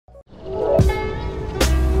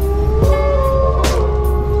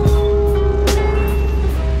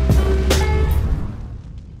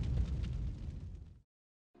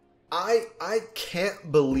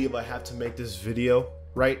can't believe I have to make this video,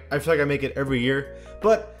 right? I feel like I make it every year,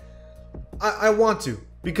 but I want to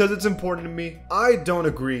because it's important to me. I don't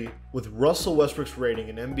agree with Russell Westbrook's rating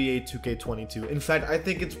in NBA 2K22. In fact, I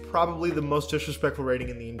think it's probably the most disrespectful rating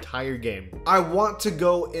in the entire game. I want to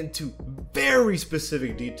go into very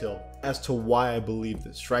specific detail as to why I believe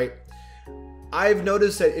this, right? I've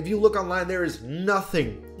noticed that if you look online, there is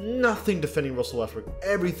nothing defending Russell Westbrook.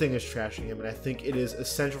 Everything is trashing him, and I think it is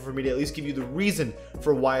essential for me to at least give you the reason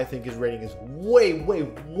for why I think his rating is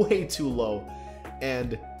way too low.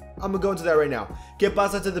 And I'm gonna go into that right now. Get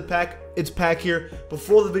bots out to the pack. It's pack here.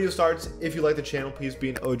 Before the video starts, if you like the channel, please be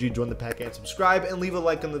an OG, join the pack and subscribe, and leave a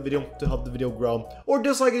like on the video to help the video grow, or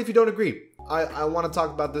dislike it if you don't agree. I want to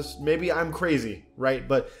talk about this. Maybe I'm crazy, right?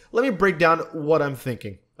 But let me break down what I'm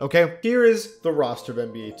thinking. Okay, here is the roster of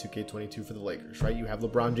NBA 2K22 for the Lakers, right? You have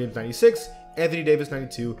LeBron James 96, Anthony Davis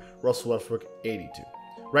 92, Russell Westbrook 82.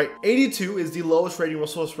 Right, 82 is the lowest rating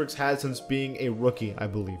Russell Westbrook's had since being a rookie, I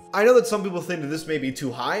believe. I know that some people think that this may be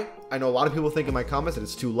too high. I know a lot of people think in my comments that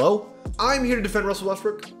it's too low. I'm here to defend Russell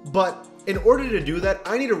Westbrook, but in order to do that,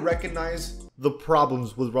 I need to recognize the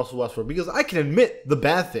problems with Russell Westbrook because I can admit the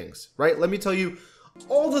bad things, right? Let me tell you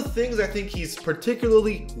all the things I think he's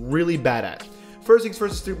particularly really bad at. First things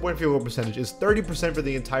first, his three-point field goal percentage is 30% for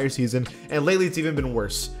the entire season, and lately it's even been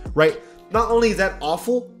worse, right? Not only is that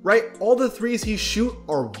awful, right? All the threes he shoot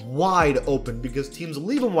are wide open because teams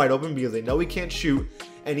leave him wide open because they know he can't shoot,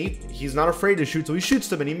 and he's not afraid to shoot, so he shoots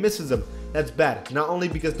them and he misses them. That's bad. Not only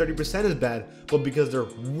because 30% is bad, but because they're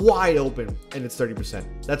wide open and it's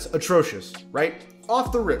 30%. That's atrocious, right?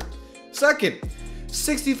 Off the rip. Second,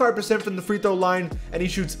 65% from the free throw line, and he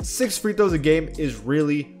shoots 6 free throws a game is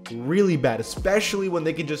really bad, especially when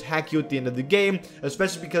they can just hack you at the end of the game,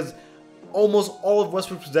 especially because almost all of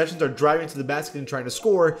Westbrook's possessions are driving to the basket and trying to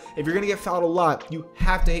score. If you're going to get fouled a lot, you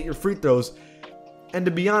have to hit your free throws. And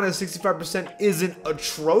to be honest, 65% isn't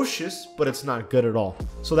atrocious, but it's not good at all.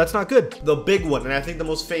 So that's not good. The big one, and I think the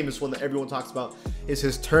most famous one that everyone talks about, is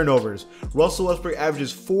his turnovers. Russell Westbrook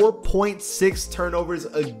averages 4.6 turnovers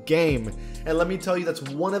a game. And let me tell you, that's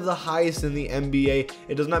one of the highest in the NBA.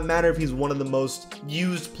 It does not matter if he's one of the most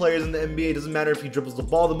used players in the NBA. It doesn't matter if he dribbles the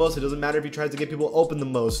ball the most. It doesn't matter if he tries to get people open the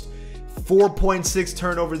most. 4.6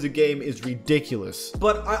 turnovers a game is ridiculous.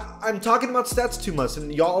 But I'm talking about stats too much,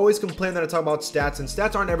 and y'all always complain that I talk about stats, and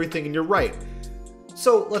stats aren't everything, and you're right.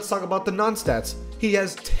 So let's talk about the non-stats. He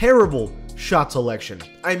has terrible shot selection.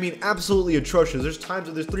 I mean, absolutely atrocious. There's times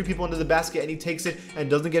where there's 3 people into the basket and he takes it and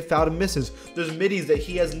doesn't get fouled and misses. There's middies that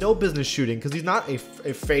he has no business shooting because he's not a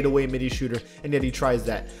fadeaway midi shooter, and yet he tries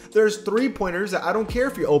that. There's 3-pointers that I don't care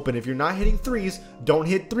if you're open. If you're not hitting threes, don't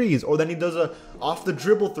hit threes. Or then he does a off the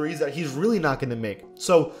dribble threes that he's really not going to make.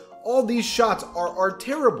 So all these shots are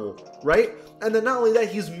terrible, right? And then not only that,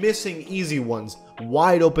 he's missing easy ones.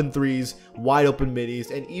 Wide open threes, wide open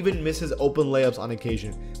middies, and even misses open layups on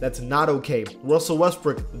occasion. That's not okay. Russell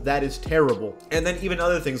Westbrook, that is terrible. And then even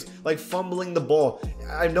other things like fumbling the ball.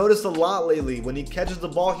 I've noticed a lot lately when he catches the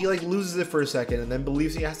ball, he like loses it for a second and then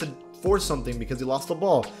believes he has to force something because he lost the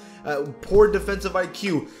ball. Poor defensive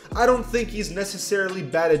IQ. I don't think he's necessarily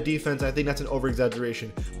bad at defense. I think that's an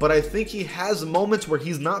over-exaggeration. But I think he has moments where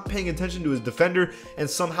he's not paying attention to his defender and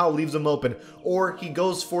somehow leaves him open. Or he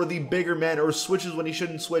goes for the bigger man or switches when he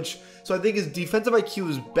shouldn't switch. So I think his defensive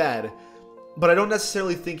IQ is bad. But I don't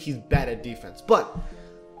necessarily think he's bad at defense. But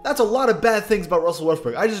that's a lot of bad things about Russell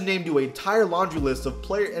Westbrook. I just named you an entire laundry list of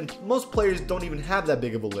players, and most players don't even have that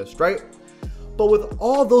big of a list, right? But with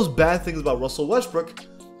all those bad things about Russell Westbrook,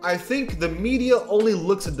 I think the media only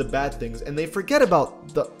looks at the bad things and they forget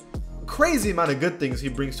about the crazy amount of good things he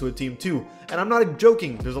brings to a team too. And I'm not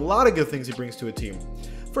joking, there's a lot of good things he brings to a team.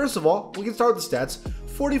 First of all, we can start with the stats.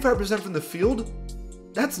 45% from the field,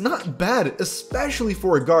 that's not bad, especially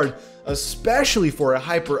for a guard, especially for a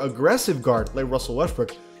hyper-aggressive guard like Russell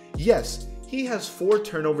Westbrook. Yes, he has 4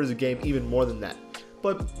 turnovers a game, even more than that.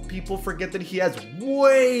 But people forget that he has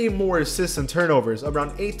way more assists and turnovers,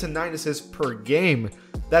 around 8 to 9 assists per game.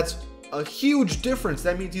 That's a huge difference.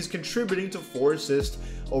 That means he's contributing to 4 assists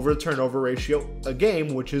over a turnover ratio a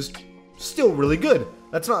game, which is still really good.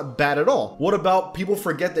 That's not bad at all. What about people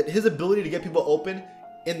forget that his ability to get people open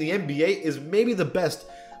in the NBA is maybe the best?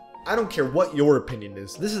 I don't care what your opinion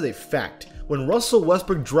is. This is a fact. When Russell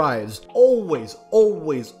Westbrook drives, always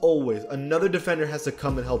another defender has to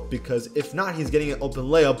come and help, because if not, he's getting an open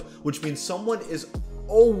layup, which means someone is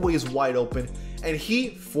always wide open, and he,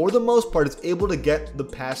 for the most part, is able to get the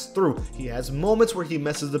pass through. He has moments where he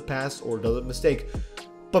messes the pass or does a mistake,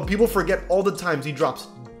 but people forget all the times he drops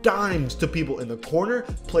dimes to people in the corner,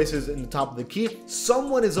 places in the top of the key.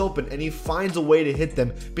 Someone is open and he finds a way to hit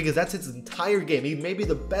them because that's his entire game. He may be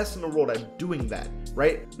the best in the world at doing that,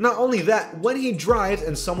 right? Not only that, when he drives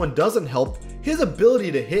and someone doesn't help, his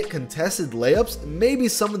ability to hit contested layups may be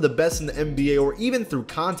some of the best in the NBA or even through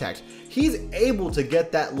contact. He's able to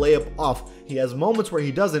get that layup off. He has moments where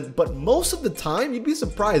he doesn't, but most of the time, you'd be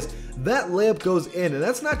surprised, that layup goes in. And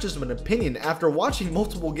that's not just an opinion. After watching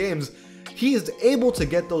multiple games, he is able to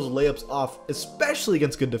get those layups off, especially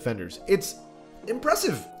against good defenders. It's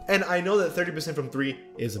impressive. And I know that 30% from 3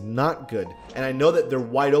 is not good. And I know that they're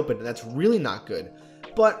wide open, and that's really not good.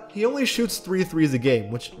 But he only shoots 3 threes a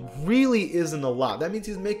game, which really isn't a lot. That means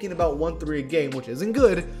he's making about 1 3 a game, which isn't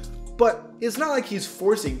good. But it's not like he's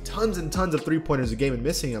forcing tons and tons of 3-pointers a game and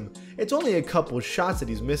missing them. It's only a couple of shots that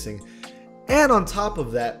he's missing. And on top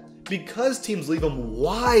of that, because teams leave him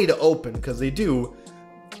wide open, because they do,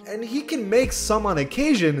 and he can make some on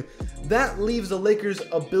occasion, that leaves the Lakers'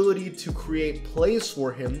 ability to create plays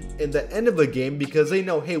for him in the end of a game because they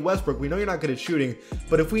know, hey, Westbrook, we know you're not good at shooting,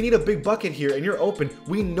 but if we need a big bucket here and you're open,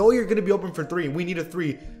 we know you're going to be open for 3 and we need a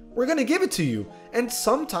 3. We're going to give it to you. And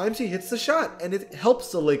sometimes he hits the shot and it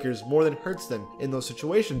helps the Lakers more than hurts them in those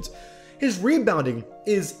situations. His rebounding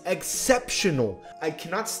is exceptional. I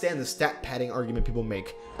cannot stand the stat padding argument people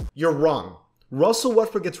make. You're wrong. Russell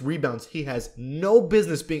Westbrook gets rebounds he has no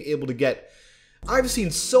business being able to get. I've seen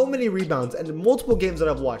so many rebounds, and in multiple games that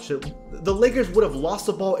I've watched, the Lakers would have lost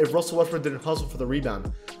the ball if Russell Westbrook didn't hustle for the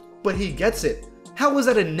rebound. But he gets it. How is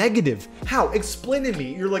that a negative? How? Explain to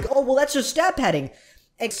me. You're like, oh, well, that's just stat padding.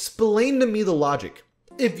 Explain to me the logic.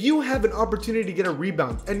 If you have an opportunity to get a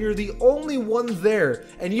rebound and you're the only one there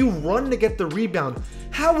and you run to get the rebound,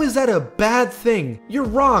 how is that a bad thing? You're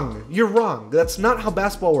wrong. You're wrong. That's not how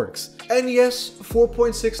basketball works. And yes,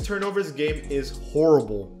 4.6 turnovers a game is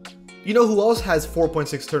horrible. You know who else has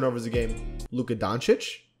 4.6 turnovers a game? Luka Doncic,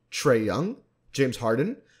 Trae Young, James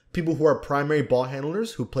Harden, people who are primary ball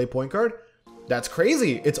handlers who play point guard. That's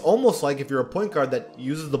crazy. It's almost like if you're a point guard that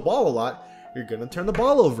uses the ball a lot, you're going to turn the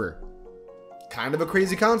ball over. Kind of a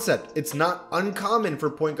crazy concept. It's not uncommon for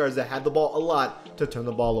point guards that have the ball a lot to turn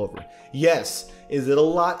the ball over. Yes. Is it a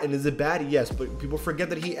lot and is it bad? Yes, but people forget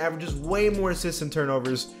that he averages way more assists and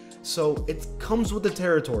turnovers. So it comes with the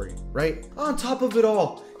territory, right? On top of it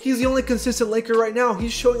all, he's the only consistent Laker right now.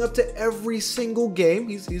 He's showing up to every single game.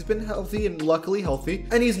 He's been healthy and luckily healthy.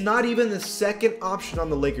 And he's not even the second option on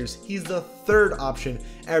the Lakers. He's the third option,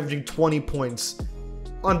 averaging 20 points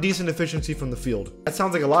on decent efficiency from the field. That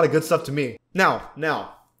sounds like a lot of good stuff to me. Now,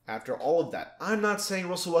 after all of that, I'm not saying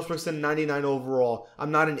Russell Westbrook's a 99 overall.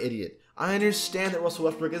 I'm not an idiot. I understand that Russell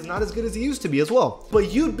Westbrook is not as good as he used to be as well.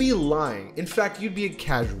 But you'd be lying. In fact, you'd be a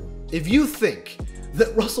casual if you think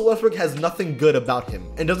that Russell Westbrook has nothing good about him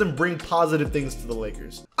and doesn't bring positive things to the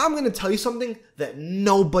Lakers. I'm going to tell you something that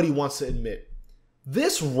nobody wants to admit.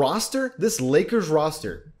 This roster, this Lakers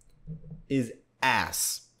roster, is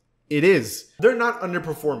ass. It is. They're not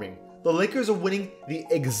underperforming. The Lakers are winning the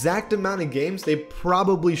exact amount of games they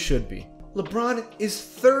probably should be. LeBron is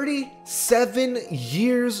 37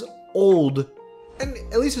 years old and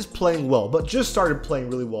at least is playing well, but just started playing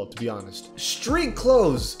really well, to be honest. Street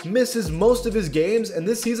clothes misses most of his games, and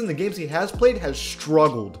this season the games he has played has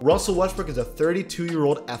struggled. Russell Westbrook is a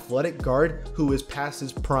 32-year-old athletic guard who is past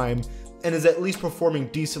his prime and is at least performing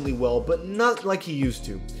decently well, but not like he used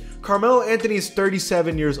to. Carmelo Anthony is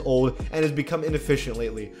 37 years old and has become inefficient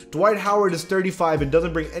lately. Dwight Howard is 35 and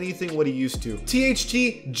doesn't bring anything what he used to.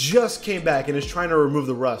 THT just came back and is trying to remove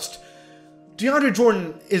the rust. DeAndre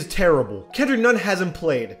Jordan is terrible. Kendrick Nunn hasn't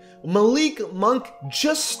played. Malik Monk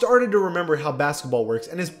just started to remember how basketball works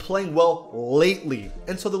and is playing well lately.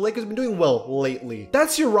 And so the Lakers have been doing well lately.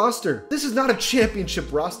 That's your roster. This is not a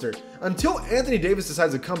championship roster. Until Anthony Davis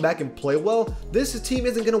decides to come back and play well, this team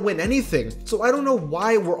isn't going to win anything. So I don't know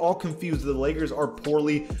why we're all confused that the Lakers are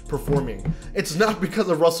poorly performing. It's not because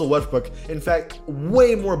of Russell Westbrook. In fact,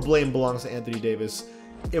 way more blame belongs to Anthony Davis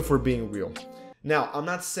if we're being real. Now, I'm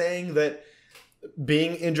not saying that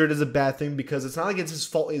being injured is a bad thing because it's not like it's his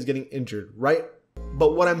fault he's getting injured, right?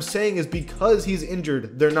 But what I'm saying is because he's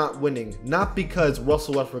injured, they're not winning, not because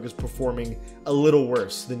Russell Westbrook is performing a little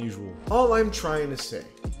worse than usual. All I'm trying to say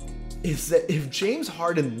is that if James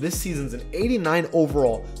Harden this season's an 89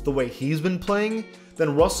 overall the way he's been playing,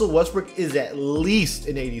 then Russell Westbrook is at least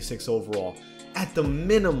an 86 overall, at the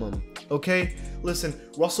minimum, okay? Listen,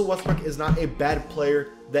 Russell Westbrook is not a bad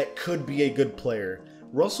player that could be a good player.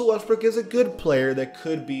 Russell Westbrook is a good player that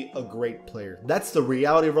could be a great player. That's the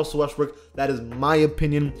reality of Russell Westbrook. That is my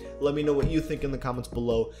opinion. Let me know what you think in the comments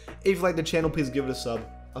below. If you like the channel, please give it a sub.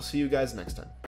 I'll see you guys next time.